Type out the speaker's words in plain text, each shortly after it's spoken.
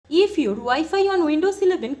your Wi-Fi on Windows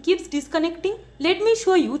 11 keeps disconnecting, let me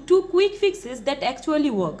show you 2 quick fixes that actually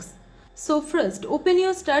works. So first, open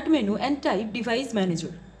your start menu and type device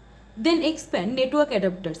manager. Then expand network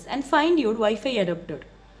adapters and find your Wi-Fi adapter.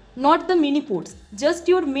 Not the mini ports, just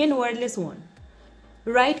your main wireless one.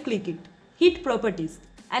 Right click it, hit properties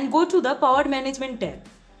and go to the power management tab.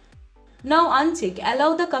 Now uncheck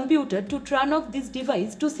allow the computer to turn off this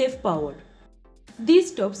device to save power. This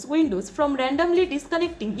stops Windows from randomly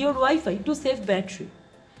disconnecting your Wi-Fi to save battery.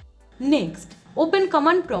 Next, open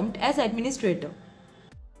command prompt as administrator.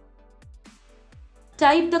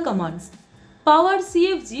 Type the commands power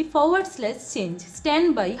cfg/change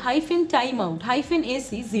standby -timeout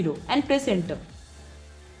 -AC 0 and press enter.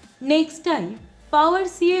 Next type power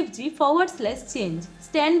cfg/change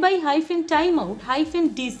standby -timeout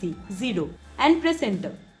 -DC 0 and press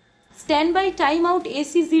enter. Standby timeout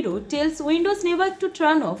AC 0 tells Windows never to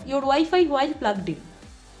turn off your Wi-Fi while plugged in.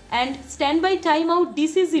 And standby timeout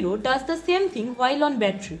DC 0 does the same thing while on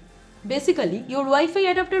battery. Basically, your Wi-Fi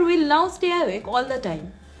adapter will now stay awake all the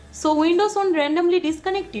time. So Windows won't randomly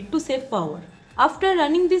disconnect it to save power. After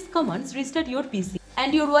running these commands, restart your PC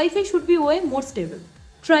and your Wi-Fi should be way more stable.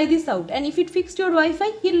 Try this out, and if it fixed your Wi-Fi,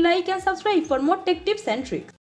 hit like and subscribe for more tech tips and tricks.